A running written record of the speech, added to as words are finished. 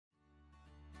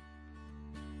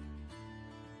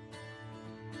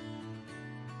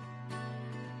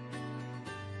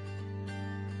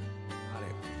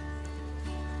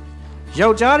ယော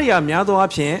က်ျားတွေကများသော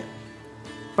အားဖြင့်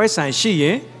ပိုက်ဆံရှိရ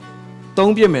င်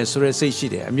သုံးပြမယ်ဆိုတဲ့စိတ်ရှိ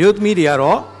တယ်အမျိုးသမီးတွေက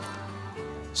တော့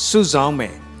စုဆောင်မ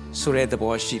ယ်ဆိုတဲ့သ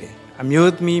ဘောရှိတယ်အ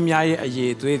မျိုးသမီးများရဲ့အ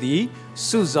ရေးသွေးသည်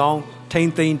စုဆောင်ထိ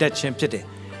မ့်သိမ့်တတ်ခြင်းဖြစ်တယ်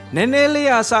နည်းနည်းလေး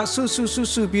အစ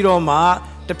စုပြီးတော့မှ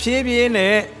တဖြည်းဖြည်း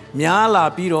နဲ့များလာ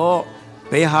ပြီးတော့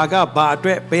ဘယ်ဟာကဘာအတွ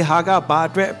က်ဘယ်ဟာကဘာ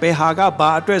အတွက်ဘယ်ဟာကဘာ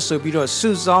အတွက်ဆိုပြီးတော့စု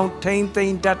ဆောင်ထိမ့်သိ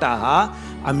မ့်တတ်တာဟာ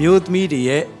အမျိုးသမီးတွေ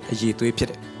ရဲ့အရေးသွေးဖြစ်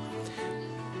တယ်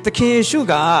သခင်ယေရှု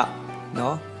က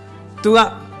နော်သူက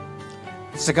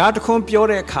စကားတခွန်းပြော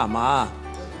တဲ့အခါမှာ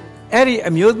အဲ့ဒီ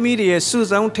အမျိုးသမီးတွေရဲ့စု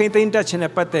ဆောင်ထိမ့်သိမ့်တတ်ခြင်း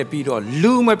နဲ့ပတ်သက်ပြီးတော့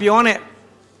လူမပြောနဲ့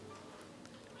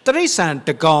တိရစ္ဆာန်တ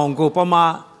ကောင်ကိုပမာ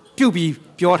ပြုတ်ပြီး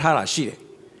ပြောထားတာရှိတယ်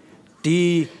ဒီ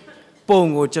ပုံ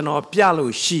ကိုကျွန်တော်ပြ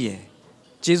လို့ရှိရင်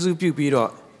ကျေးဇူးပြုပြီးတော့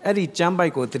အဲ့ဒီကျမ်းပို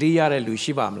က်ကိုသတိရတဲ့လူ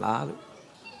ရှိပါမလားလို့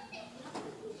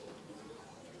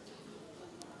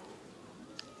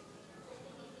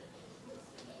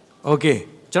โอเค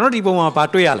ကျွန်တော်ဒီပုံမှာဘာ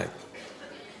တွေ့ရလဲ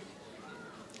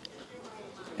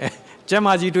ကျမ်း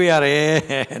မာကြီးတွေ့ရတယ်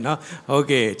နော်โอเ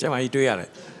คကျမ်းမာကြီးတွေ့ရတယ်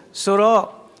ဆိုတော့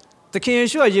သခင်ယေ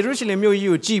ရှုကယေရုရှလင်မြို့ကြီး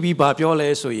ကိုကြည်ပြီးဘာပြောလဲ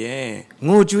ဆိုရင်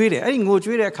ငိုကြွေးတယ်အဲ့ဒီငို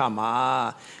ကြွေးတဲ့အခါမှာ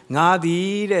ငါသ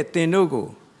ည်တဲ့တင်တို့ကို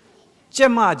ကျ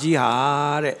က်မကြီးဟာ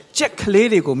တဲ့ကြက်ကလေး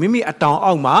တွေကိုမိမိအတောင်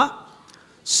အောက်မှာ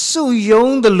စုယုံ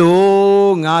တယ်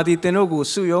လို့ငါသည်တင်တို့ကို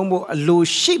စုယုံဖို့အလို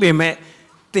ရှိပေမဲ့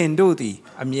တင်တို့သည်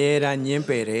အမြဲတမ်းညှင်းပ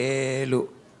ယ်တယ်လို့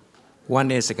ဝမ်း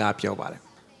နဲ့စကားပြောပါတယ်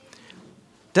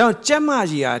ဒါကျက်မ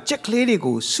ကြီးဟာကြက်ကလေးတွေ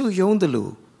ကိုစုယုံတယ်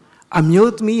လို့အ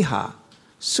မျိုးသမီးဟာ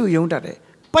စုယုံတတ်တယ်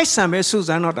ပိုက်ဆံပဲစုစ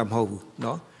မ်းတော့တာမဟုတ်ဘူးเน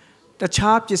าะတ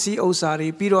ခြားပစ္စည်းဥစ္စာတွေ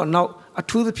ပြီးတော့နောက်အ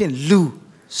ထူးသဖြင့်လူ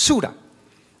စုတာ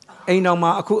အိမ်တော်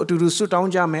မှာအခုအတူတူဆွတော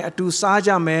င်းကြမယ်အတူစား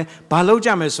ကြမယ်ဘာလုပ်ကြ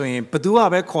မယ်ဆိုရင်ဘသူက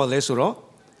ပဲခေါ်လဲဆိုတော့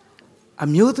အ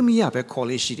မျိုးသမီးကပဲခေါ်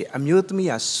လေးရှိတယ်အမျိုးသမီး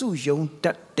ကစုယုံတ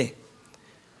တ်တယ်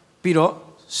ပြီးတော့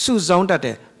စုဆောင်တတ်တ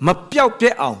ယ်မပြောက်ပြ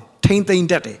က်အောင်ထိမ့်သိမ့်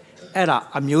တတ်တယ်အဲ့ဒါ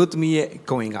အမျိုးသမီးရဲ့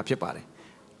ဂုဏ်အင်္ဂါဖြစ်ပါတယ်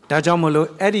ဒါကြောင့်မလို့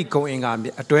အဲ့ဒီဂုဏ်အင်္ဂါ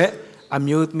အတွက်အ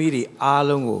မျိုးသမီးတွေအား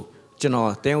လုံးကိုကျွန်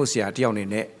တော်တင်းဥဆရာတယောက်အနေ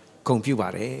နဲ့ဂုဏ်ပြုပါ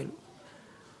တယ်လို့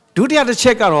ဒုတိယတစ်ချ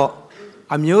က်ကတော့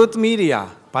အမျိုးသမီးတွေဟာ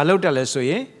ဘာလုပ်တတ်လဲဆို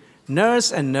ရင် nurse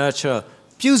and nurture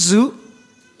ပြုစု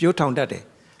ပြိုးထောင်တတ်တယ်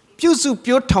ပြုစု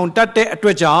ပြိုးထောင်တတ်တဲ့အတွ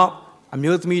က်ကြောင့်အ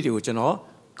မျိုးသမီးတွေကိုကျွန်တော်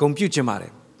ဂုဏ်ပြုချင်ပါတ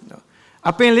ယ်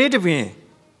အပင်လေးတစ်ပင်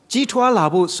ကြီးထွားလာ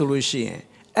ဖို့ဆိုလို့ရှိရင်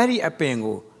အဲ့ဒီအပင်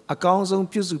ကိုအကောင်းဆုံး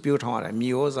ပြုစုပြိုးထောင်ရတယ်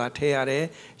မြေဩဇာထည့်ရတယ်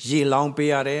ရေလောင်းပေး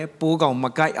ရတယ်ပိုးကောင်မ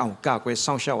ကိုက်အောင်ကကွယ်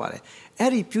စောင့်ရှောက်ရတယ်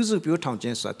အဲ့ဒီပြုစုပြိုးထောင်ခြ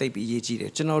င်းဆိုတာတိတ်ပြီးအရေးကြီးတ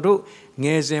ယ်ကျွန်တော်တို့င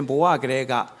ယ်စဉ်ဘဝကလေး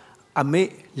ကအမေ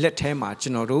လက်ထဲမှာကျွ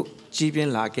န်တော်တို့ကြီးပြ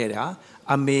င်းလာခဲ့တာ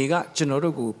အမေကကျွန်တော်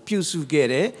တို့ကိုပြုစုခဲ့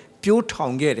တယ်ပြိုးထော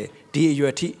င်ခဲ့တယ်ဒီအရွ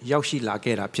ယ်ထိရောက်ရှိလာ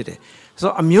ခဲ့တာဖြစ်တယ်ဆို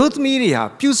တော့အမျိုးသမီးတွေဟာ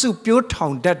ပြုစုပြိုးထော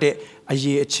င်တတ်တဲ့အ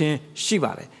ရေးအချင်းရှိ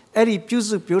ပါတယ်အဲ့ဒီပြု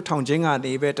စုပြိုးထောင်ခြင်းက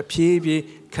နေပဲတဖြည်းဖြည်း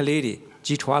ကလေးတွေ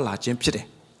ကြီးထွားလာခြင်းဖြစ်တယ်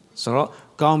ဆိုတော့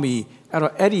ကောင်းပြီ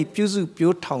အဲ့ဒီပြုစု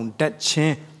ပြိုးထောင်တတ်ခြ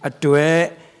င်းအတွက်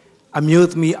အမျိုး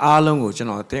သမီးအားလုံးကိုကျွန်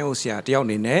တော်တင်းဥဆရာတယောက်အ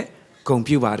နေနဲ့ဂုဏ်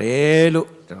ပြုပါတယ်လို့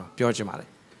ကျွန်တော်ပြောချင်ပါတယ်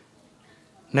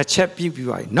နှစ်ချက်ပြုပြီး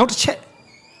ပါပြီနောက်တစ်ချက်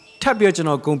ထပ်ပြီးကျွန်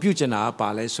တော်ဂုဏ်ပြုချင်တာပါ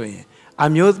လဲဆိုရင်အ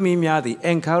မျိုးသမီးများသည်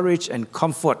encourage and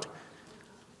comfort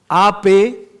အားပေး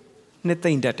နှစ်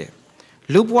သိမ့်တတ်တယ်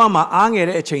လူဘဝမှာအားငယ်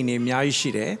တဲ့အချိန်တွေအများကြီးရှိ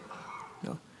တယ်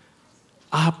နော်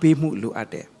အားပေးမှုလိုအပ်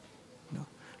တယ်နော်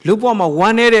လူဘဝမှာဝ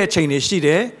မ်းနည်းတဲ့အချိန်တွေရှိတ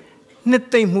ယ်နှစ်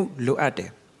သိမ့်မှုလိုအပ်တယ်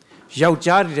ယော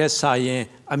က်ျားတွေတဲ့စာရင်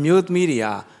အမျိုးသမီးတွေ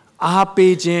ဟာအား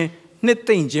ပေးခြင်းနှစ်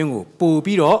သိမ့်ခြင်းကိုပို့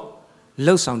ပြီးတော့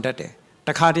လှုပ်ဆောင်တတ်တယ်တ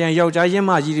ခါတရံယောက်ျားရင်း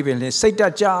မကြီးတွေပင်စိတ်တ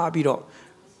က်ကြပြီးတော့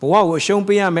ဘဝကိုအရှုံး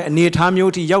ပေးရမယ်အနေထား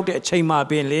မျိုးထိရောက်တဲ့အချိန်မှာ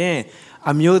ပင်လင်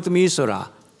အမျိုးသမီးဆိုတာ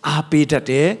အားပေးတတ်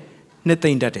တယ်နှစ်သိ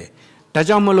မ့်တတ်တယ်ဒါ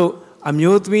ကြောင့်မလို့အ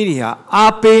မျိုးသမီးတွေဟာ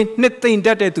အားပေးနှစ်သိမ့်တ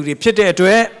တ်တဲ့သူတွေဖြစ်တဲ့အတွ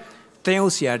က်တင်းဥ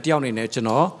ဆရာတယောက်အနေနဲ့ကျွန်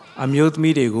တော်အမျိုးသ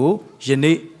မီးတွေကိုယ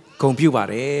နေ့ဂုဏ်ပြုပါ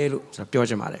တယ်လို့ကျွန်တော်ပြော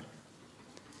ချင်ပါတယ်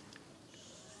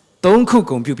၃ခု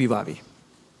ဂုဏ်ပြုပြီးပါပြီ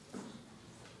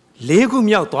၄ခု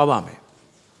မြောက်သွားပါမယ်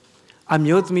အ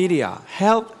မျိုးသမီးတွေဟာ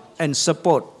help and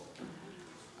support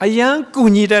အယံကူ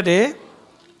ညီတတ်တယ်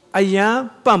အယံ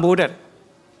ပံ့ပိုးတတ်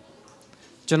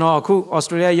ကျွန်တော်အခုဩစ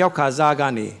တြေးလျရောက်ခါစားက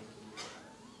နေ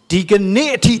ဒီက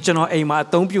နေ့အထိကျွန်တော်အိမ်မှာအ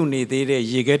သုံးပြုနေသေးတဲ့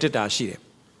ရေခဲတက်တာရှိတယ်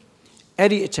အဲ့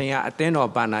ဒီအချိန်ကအတင်းတော်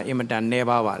ဘာနာအင်မတန်နေ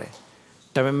ပါပါတယ်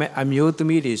ဒါပေမဲ့အမျိုးသ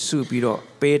မီးတွေစုပြီးတော့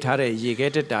ပေးထားတဲ့ရေခဲ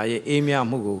တက်တာရဲ့အေးမြ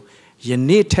မှုကိုယ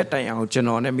နေ့ထက်တိုင်အောင်ကျွန်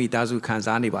တော်နဲ့မိသားစုခံ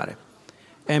စားနေပါတယ်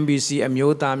MBC အ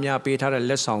မျိုးသားများပေးထားတဲ့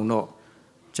လက်ဆောင်တော့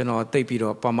ကျွန်တော်သိပြီး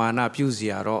တော့ပမာဏပြုစ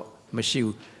ရာတော့မရှိ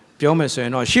ဘူးပြောမယ်ဆိုရ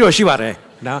င်တော့ရှိပါတယ်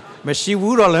နော်မရှိ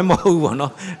ဘူးတော့လည်းမဟုတ်ဘူးပေါ့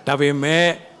နော်ဒါပေမဲ့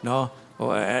နော်ဟို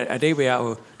အတိတ်ပဲ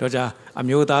ဟိုတော့ကြာအ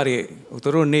မျိုးသားတွေသူ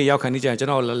တို့နေ့ရောက်ခါနေကြရင်ကျွ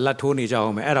န်တော်လက်ထိုးနေကြ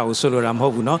အောင်မယ်အဲ့ဒါကိုဆွလို့တာမဟု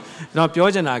တ်ဘူးနော်ကျွန်တော်ပြော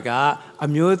ချင်တာကအ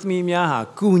မျိုးသမီးများဟာ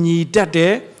ကူညီတတ်တ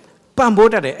ယ် ပံ့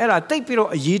ပိုးတတ်တယ်အဲ့ဒါတိတ်ပြီးတော့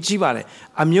အရေးကြီးပါတယ်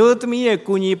အမျိုးသမီးရဲ့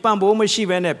ကိုညီပံ့ပိုးမရှိ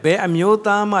ဘဲနဲ့ဘယ်အမျိုး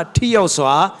သားမှထိရောက်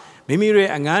စွာမိမိရဲ့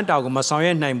အငန်းတောင်ကိုမဆောင်ရွ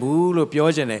က်နိုင်ဘူးလို့ပြော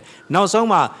ခြင်းတယ်နောက်ဆုံး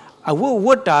မှာအဝတ်ဝ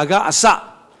တ်တာကအစ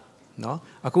နော်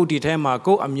အခုဒီထဲမှာ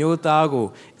ကိုယ့်အမျိုးသားကို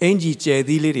အင်ကြီးကျယ်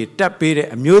သီးလေးတွေတက်ပေးတဲ့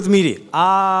အမျိုးသမီးတွေ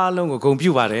အားလုံးကိုဂုဏ်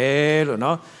ပြုပါတယ်လို့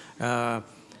နော်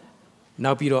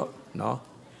နောက်ပြီးတော့နော်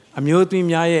အမျိုးသမီး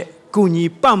များရဲ့ကိုညီ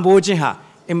ပံ့ပိုးခြင်းဟာ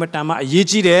အင်မတန်မှအရေး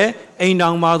ကြီးတယ်အိမ်တော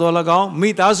င်မှာတော့၎င်းမိ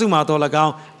သားစုမှာတော့၎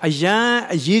င်းအရန်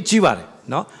အရေးကြီးပါတယ်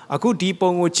နော်အခုဒီ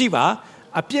ပုံကိုကြည့်ပါ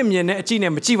အပြစ်မြင်တဲ့အကြည့်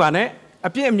နဲ့မကြည့်ပါနဲ့အ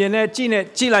ပြစ်မြင်တဲ့အကြည့်နဲ့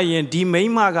ကြည့်လိုက်ရင်ဒီမိ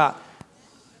န်းမက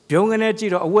ပြုံးကနေကြ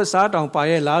ည့်တော့အဝတ်စားတောင်ပါ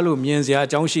ရဲ့လားလို့မြင်စရာအ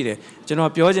ကြောင်းရှိတယ်ကျွန်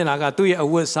တော်ပြောချင်တာကသူ့ရဲ့အ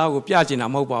ဝတ်စားကိုပြချင်တာ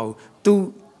မဟုတ်ပါဘူးသူ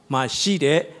မှရှိ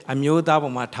တဲ့အမျိုးသား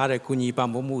ပေါ်မှာထားတဲ့ကုညီပံ့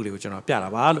ပိုးမှုတွေကိုကျွန်တော်ပြတာ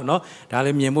ပါလို့နော်ဒါလ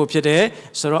ည်းမြင်ဖို့ဖြစ်တယ်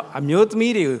ဆိုတော့အမျိုးသ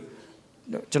မီးတွေကို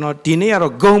ကျွန်တော်ဒီနေ့က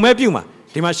တော့ဂုံမဲ့ပြုမှာ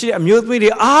ဒီမှာရှိတဲ့အမျိုးသမီး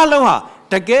တွေအားလုံးဟာ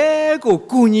တကယ်ကို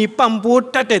ကုညီပံ့ပိုး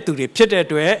တတ်တဲ့သူတွေဖြစ်တဲ့အ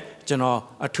တွက်ကျွန်တော်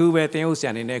အထူးပဲသင်ဟုတ်ဆရာ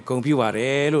အနေနဲ့ဂုဏ်ပြုပါတ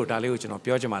ယ်လို့ဒါလေးကိုကျွန်တော်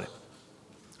ပြောချင်ပါတယ်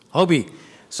ဟုတ်ပြီ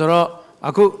ဆိုတော့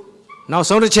အခုနောက်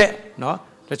ဆုံးတစ်ချက်နော်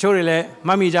တချို့တွေလည်း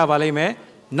မှတ်မိကြပါလိမ့်မယ်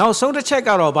နောက်ဆုံးတစ်ချက်က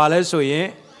တော့ဗာလဲဆိုရင်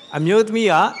အမျိုးသမီး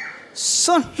က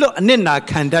စွန့်လွတ်အနစ်နာ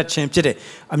ခံတတ်ခြင်းဖြစ်တယ်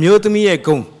အမျိုးသမီးရဲ့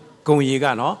ဂုံရည်က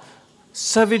နော်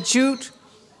servitude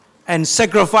and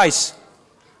sacrifice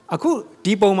အခု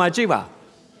ဒီပုံမှာကြည့်ပါ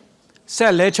ဆ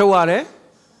က်လဲချုပ်ရတယ်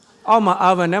အောက်မှာ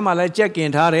oven ထဲမှာလည်းကြက်กิน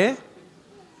ထားတယ်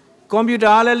ကွန်ပျူ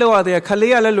တာလည်းလောက်ရတယ်ခ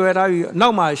လေးကလည်းလွယ်ထားပြီးနော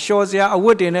က်မှာရှော်စရာအဝ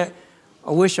တ်တွေနဲ့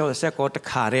အဝတ်ရှော်ဆက်ကောတ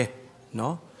ခါတယ်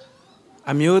နော်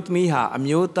အမျိုးသမီးဟာအ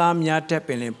မျိုးသားများတက်ပ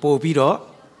င်လင်ပို့ပြီးတော့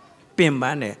ပင်ပ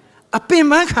န်းတယ်အပင်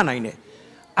ပန်းခံနိုင်တယ်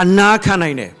အနာခံ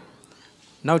နိုင်တယ်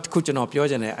နောက်တစ်ခုကျွန်တော်ပြော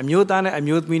ချင်တယ်အမျိုးသားနဲ့အ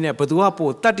မျိုးသမီးနဲ့ဘယ်သူက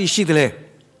ပို့တတ်တိရှိသလဲ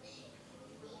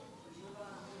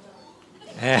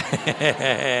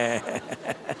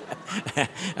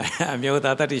အမျိုး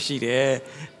သားတတ်တိရှိတယ်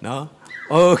နော်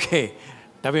โอเค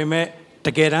ဒါပေမဲ့တ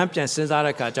ကယ်တမ်းပြန်စဉ်းစား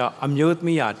တဲ့အခါကျအမျိုးသ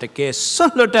မီးဟာတကယ်ဆွ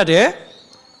တ်လွတ်တတ်တယ်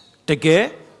တကယ်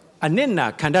အနစ်နာ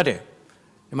ခံတတ်တယ်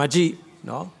ဒီမှာကြည့်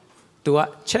နော်သူက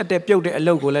ချက်တဲ့ပြုတ်တဲ့အ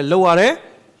လုပ်ကိုလည်းလုပ်ရတယ်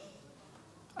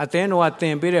အသင်းတော်ကသ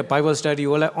င်ပေးတဲ့ Bible Study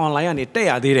ကိုလည်း online ကနေတက်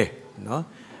ရသေးတယ်နော်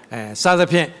စသ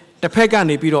ဖြင့်တစ်ဖက်က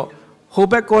နေပြီးတော့ဟို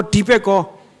ဘက်ကောဒီဘက်ကော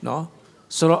နော်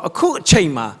ဆိုတော့အခုအချိ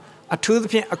န်မှာအထူးသ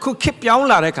ဖြင့်အခုခေတ်ပြောင်း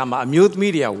လာတဲ့အခါမှာအမျိုးသ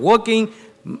မီးတွေက working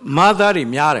mother တွေ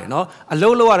များတယ်နော်အလု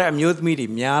ပ်လုပ်ရတဲ့အမျိုးသမီးတွေ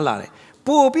များလာတယ်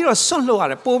ပို့ပြီးတော့ဆွတ်လွတ်ရ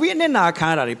တယ်ပို့ပြီးအနစ်နာခံ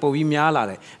ရတာတွေပို့ပြီးများလာ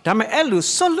တယ်ဒါပေမဲ့အဲ့လို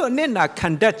ဆွတ်လွတ်အနစ်နာခံ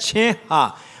တတ်ခြင်းဟာ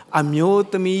အမျိုး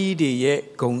သမီးတွေရဲ့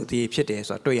ဂုဏ်အသရေဖြစ်တယ်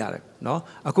ဆိုတာတွေ့ရတယ်နော်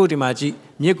အခုဒီမှာကြည့်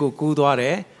မြစ်ကိုကူးသွားတ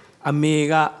ယ်အမေ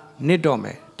ကနစ်တော့မ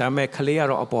ယ်ဒါပေမဲ့ကလေးက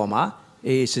တော့အပေါ်မှာ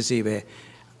အေးစစ်စစ်ပဲ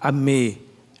အမေ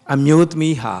အမျိုးသ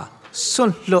မီးဟာဆွ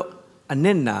တ်လွတ်အန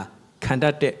စ်နာခံတ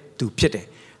တ်တဲ့သူဖြစ်တယ်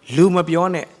လူမပြော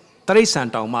နဲ့တရိษံ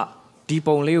တောင်မှဒီ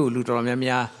ပုံလေးကိုလူတော်များ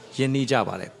များယဉ်နီးကြ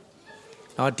ပါလေ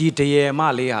နော်ဒီတရေမ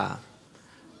လေးဟာ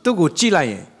သူ့ကိုကြည့်လိုက်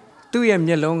ရင်သူ့ရဲ့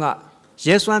မျက်လုံးက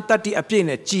ရဲစွမ်းတတ္တိအပြည့်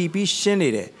နဲ့ကြည်ပြီးရှင်းနေ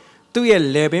တယ်သူ့ရဲ့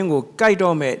လေပင်ကိုကြိုက်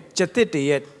တော့မဲ့ကြက်တစ်တွေ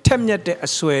ရဲ့ထက်မြက်တဲ့အ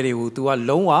ဆွဲတွေကို तू က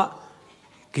လုံးဝ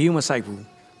ဂီးမဆိုင်ဘူး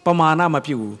ပမာဏမ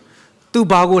ပြုတ်ဘူး तू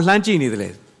ဘာကိုလှမ်းကြည့်နေတယ်လဲ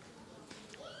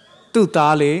သူ့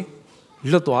သားလေး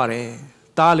လွတ်သွားတယ်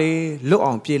သားလေးလွတ်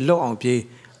အောင်ပြေး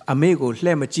အမေကို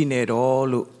လှဲ့မကြည့်နဲ့တော့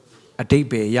လို့အတိတ်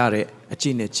ပဲရတဲ့အကြ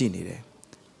ည့်နဲ့ကြည့်နေတယ်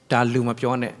ဒါလူမ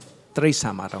ပြောနဲ့တရိษံ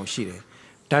မှာတောင်ရှိတယ်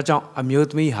ဒါကြောင့်အမျိုး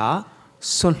သမီးဟာ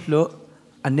ဆွန့်လွတ်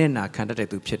အနစ်နာခံတတ်တဲ့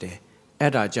သူဖြစ်တယ်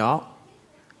အဲ့ဒါကြောင့်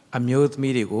အမျိုးသ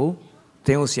မီးတွေကိုသ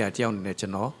င်ဥဆရာတယောက်အနေနဲ့ကျွ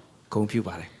န်တော်ဂုဏ်ပြု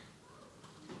ပါတယ်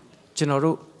ကျွန်တော်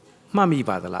တို့မှတ်မိ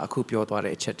ပါသလားအခုပြောသွား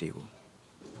တဲ့အချက်တွေကို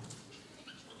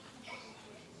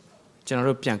ကျွန်တော်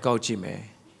တို့ပြန်ကောက်ကြည့်မယ်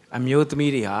အမျိုးသ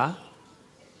မီးတွေဟာ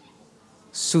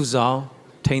စုဆောင်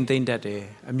ထိမ့်သိမ့်တတ်တယ်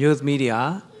အမျိုးသမီးတွေဟာ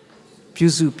ပြု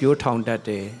စုပြောထောင်တတ်တ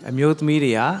ယ်အမျိုးသမီး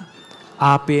တွေဟာ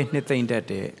အားပေးနှစ်သိမ့်တတ်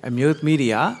တယ်အမျိုးသမီးတွေ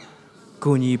ဟာ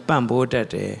ကိုညီပံ့ပိုးတတ်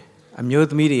တယ်အမျိုး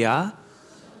သမီးတွေဟာ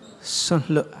ဆွန့်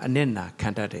လွတ်အနစ်နာခံ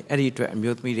တတ်တယ်အဲ့ဒီအတွက်အ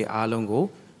မျိုးသမီးတွေအားလုံးကို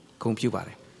ဂုဏ်ပြုပါတ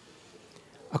ယ်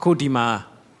အခုဒီမှာ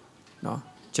နော်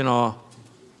ကျွန်တော်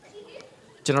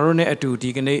တို့ ਨੇ အတူဒီ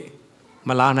ကနေ့မ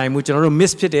လာနိုင်ဘူးကျွန်တော်တို့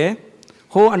miss ဖြစ်တယ်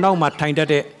ဟိုးအနောက်မှာထိုင်တတ်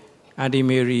တဲ့အန်တီ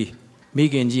မေရီမိ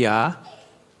ခင်ကြီးဟာ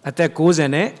အသက်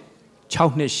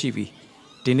96နှစ်ရှိပြီ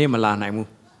ဒီနေ့မလာနိုင်ဘူး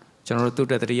ကျွန်တော်တို့သူ့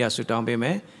တက်တရိယဆူတောင်းပေးမ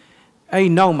ယ်အဲ့ဒီ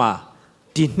နောက်မှာ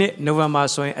ဒီနှစ်နိုဝင်ဘာ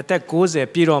ဆိုရင်အသက်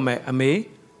90ပြည့်တော့မယ်အမေ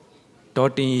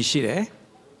ဒေါ်တင်ကြီးရှိတယ်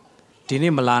ဒီ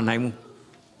နေ့မလာနိုင်ဘူး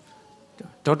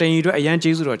ဒေါ်တင်ကြီးတို့အရန်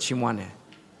ကျေးဇူးတော်ချီးမွမ်းတယ်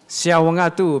ဆရာဝန်က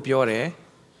သူ့ကိုပြောတယ်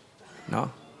နော်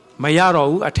မရတော့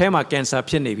ဘူးအထဲမှာကင်ဆာ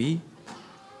ဖြစ်နေပြီ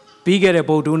ပြီးခဲ့တဲ့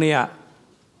ဗုဒ္ဓနေ့က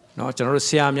နော်ကျွန်တော်တို့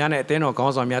ဆရာများနဲ့အသင်းတော်ခေါ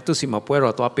င်းဆောင်များသူ့စီမှာပွဲ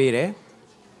တော်သွားပေးတယ်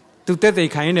သူတက်သိ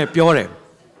ခိုင်းနေပြောတယ်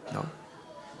နော်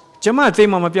Jama they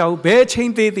mama piao, bear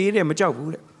chain they them a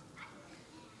job.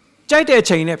 Jade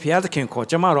chain if he has a king called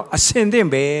Jamaro, ascend them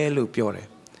bear loop yore.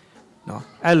 No,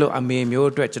 allo a me mio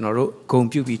general,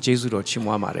 compubi Jesu or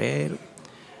Chimwamare.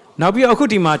 Now be a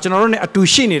kutima, general a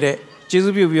tushini,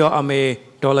 Jesu bio a me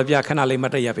dolavia canale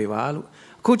matayapival.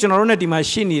 Kuchanone di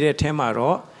machine de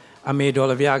temaro, a me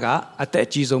dolaviaga, at that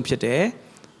Jizom Piete,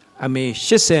 a me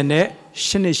Shisene,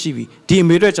 Shineshivi, di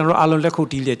mirror general Alon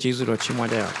Lecotilia Jesu or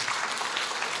Chimwadea.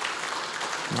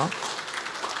 No?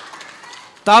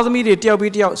 Thousand media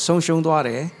Tiabitia, Sonshon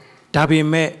Dore, Dabi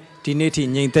me, Dineti,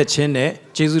 Ning Chene,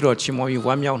 Jesu or Chimoy,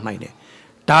 1 young nine.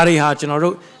 Dari ha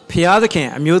general, Pia the King,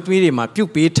 a mute media, my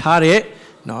pupi tare,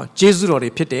 no, Jesu or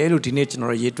a pite, Lutination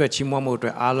or Yetra Chimomo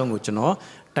to Alon Uchano.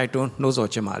 Title knows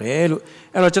what you marry.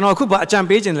 Erochano Kuba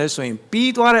Champage and let's swing.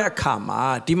 Beat what a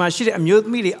kama, Dimashi, amuse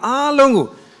me all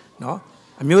longo. No,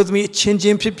 amuse me,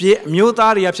 changing pipi, mute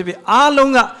area pipi, all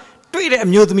longer. Tweet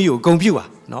amuse me, computer.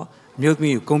 No, amuse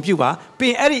me, computer.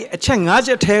 Be any a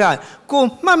changaja tega,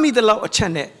 go mammy the law a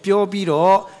chane, pure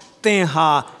beedo, then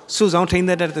ha, Susan trained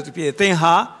that to be a thing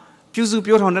ha, Puzu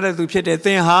pure on that to pit a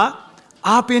thing ha,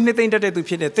 up in the thing that to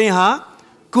pit a thing ha,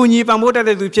 Kuni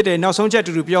Pamoda to pit a now some jet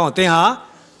to be on thing ha.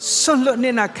 Son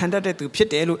Nina candidate to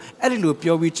Pietelu, Edilu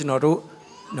Pio Vichinoro,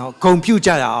 no,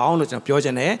 computer, all the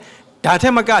Piogene,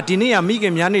 Datamaga, Dini,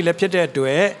 Amigam Yani Lepete to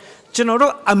a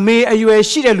General, a may a UA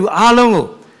Shidelu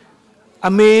Alongo.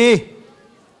 A may,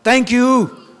 thank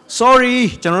you, sorry,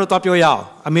 General Tapio Yao,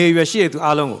 a may you share to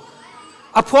Alongo.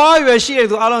 A poor you share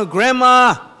to Alongo,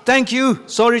 Grandma, thank you,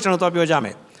 sorry, General Tapio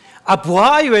Jame. A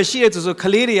poor you share to the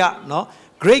Kaleria, no,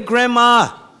 great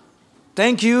grandma.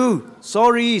 Thank you.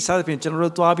 Sorry, South General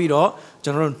Tuabido,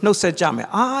 General no set jame.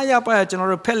 Ah, ya by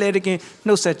General Pelletic,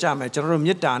 no set jame, General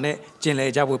Mitane, General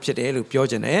Jabu Pietelu,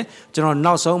 Piogene, General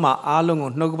Nosoma,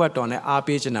 Along, Nogubatone,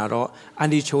 Arpejanaro,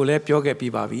 and the Chole Pioge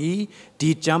Pibavi,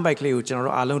 D. Jamba Cleo,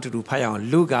 General Along to do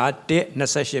Payan, Luga, de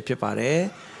Nasashi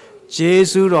Pipare,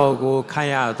 Jesu Rogo,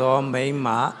 Kayado,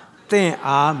 Mayma, then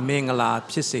a Mingala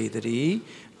Pisedri,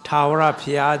 Tower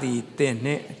Piadi,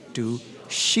 then to.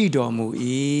 Shidomu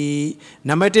e.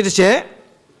 Number 10,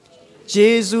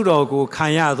 Jesu Rogo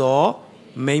Kayado,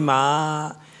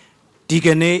 Mayma,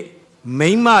 Digane,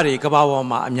 Maymari,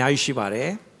 Kabawama,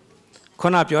 Amyashibare,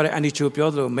 Konapiore, and the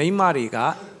Chupiodo,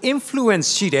 Maymariga,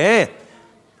 influence Shide,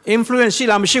 influence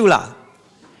Shilam Shula.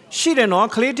 Shide no,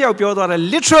 Cletia Piodora,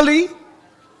 literally,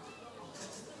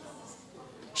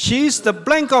 she's the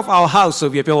blank of our house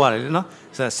of Yapiora, you know,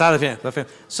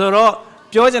 so,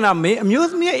 Piojana may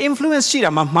amuse me influence Shira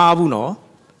Mabuno.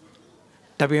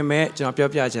 Tabi me,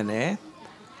 Janapia Jane,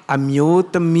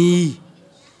 amuse me,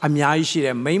 Amyashi,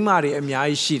 Maymari,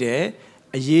 Amyashi,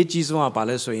 a ye Jizua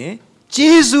Palasoe,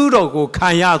 Jesu Rogo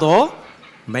Kayado,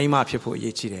 Mayma people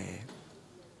Yechide.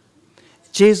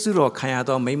 Jesu Rogo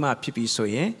Kayado, Mayma Pipi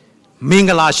Soye,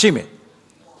 Mingala Shime.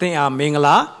 They are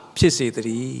Mingala,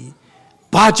 Pisidri.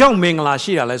 Bajong Mingala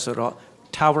Shira Lesoro,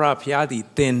 Tavra Piadi,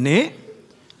 Tene.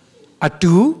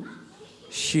 Adu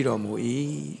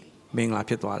Shiromu Mingla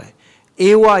Pitware.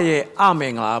 Ewa ye a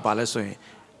Mingla Balasoin.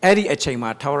 Eddie a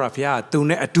chama Tower of Ya,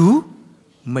 Dune Adu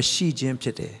Mashi Jim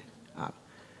Pite.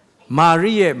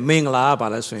 Maria Mingla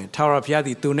Balasoin, Tower of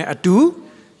Yadi Dune Adu,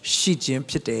 Shi Jim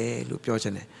Pite,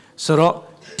 Lupiogene. So,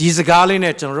 these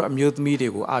garlinet general amuse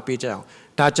media go up each out.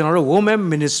 That general woman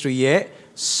ministry ye,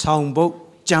 songboat,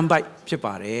 jambai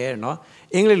pipare, no?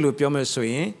 English Lupioma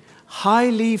soin,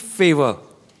 highly favored.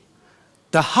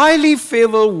 The highly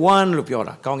favored one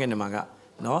Lupiora, Kong in the manga,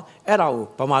 no? Erao,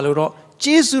 Pamaluro,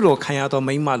 Jesuro Kayato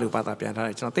Maymalu Patapian,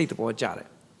 it's not take the board jar.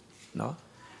 No?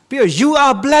 Because you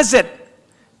are blessed.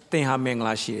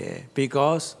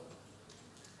 Because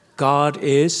God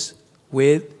is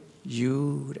with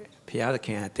you. Pia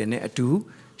can't do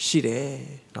she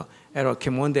no. Ero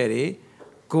Kimondere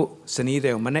go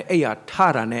Sanide, Mane Aya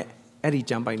Tarane, Eddie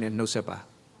Jambain no sepa.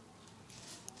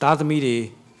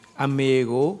 Tadmidi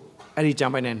Amigo. Any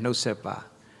jumping and no sepa.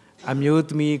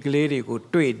 Amuse me, lady go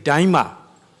to a dima.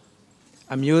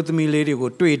 Amuse me, lady go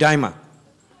to a dima.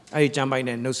 I jumping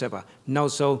and no sepa. Now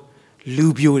so,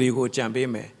 Lubio go jump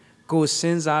in me. Go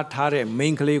sends our tare,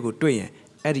 main clay go to a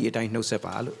Eddie a no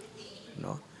sepa.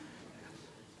 No.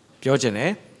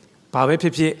 Piogene, Pave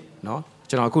Pipi, no.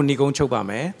 Janaku Nigon Choba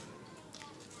me.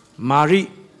 Marie,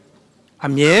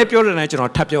 I'm ye pure natural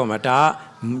tapio mata.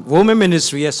 Woman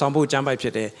ministry as Sambo Jamba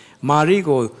Pite. Marie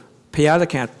go. Pia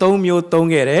can tom you don't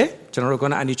get it, General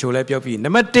Gona and Chole Piopi.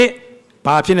 Never did,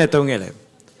 Papine don't get it.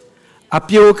 A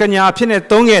pio can ya pin it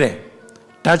don't get it.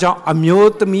 Taja a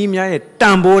mute the mimia,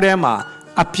 tambo dema,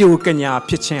 a pio can ya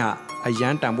pitching a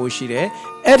yan tambo shide,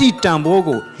 Eddie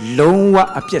Tambogo,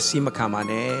 Lonwa a piasima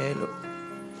camane.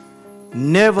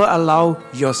 never allow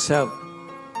yourself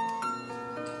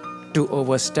to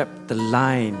overstep the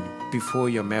line before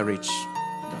your marriage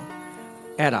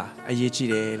အဲ့ဒါအရေးကြီး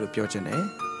တယ်လို့ပြောချင်တယ်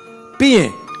ပြီးရ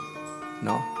င်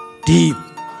နော်ဒီ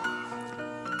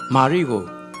မာရိကို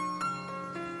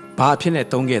ဘာအဖြစ်နဲ့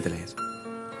သုံးခဲ့တယ်လဲ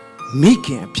မိခ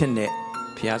င်အဖြစ်နဲ့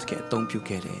ဘုရားသခင်အသုံးပြု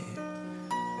ခဲ့တယ်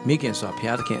မိခင်ဆိုတာဘု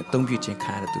ရားသခင်အသုံးပြုခြင်း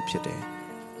ခံရတဲ့သူဖြစ်တယ်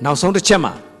နောက်ဆုံးတစ်ချက်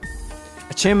မှာ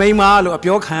အချင်းမိန်းမလို့အ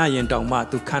ပြောခံရရင်တောင်မှ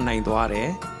သူခံနိုင်သွားတယ်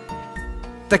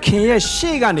သခင်ရဲ့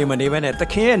ရှေ့ကနေမနေဘဲနဲ့သ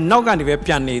ခင်ရဲ့နောက်ကနေပဲ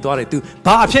ပြန်နေသွားတယ်သူ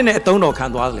ဘာအဖြစ်နဲ့အသုံးတော်ခံ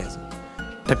သွားတယ်လဲ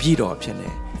တပည့်တော်အဖြစ်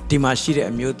နဲ့ဒီမှာရှိတဲ့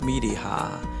အမျိုးသမီးတွေဟာ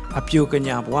အပြိုက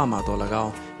ညာဘဝမှာတော့၎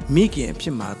င်းမိခင်အဖြ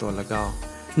စ်မှာတော့၎င်း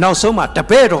နောက်ဆုံးမှာတ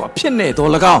ပည့်တော်အဖြစ်နဲ့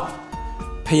တော့၎င်း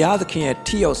ဖခင်သခင်ရဲ့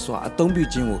ထိရောက်စွာအသုံးပြု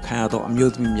ခြင်းကိုခံရတော့အ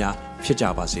မျိုးသမီးများဖြစ်ကြ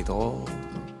ပါစေတော့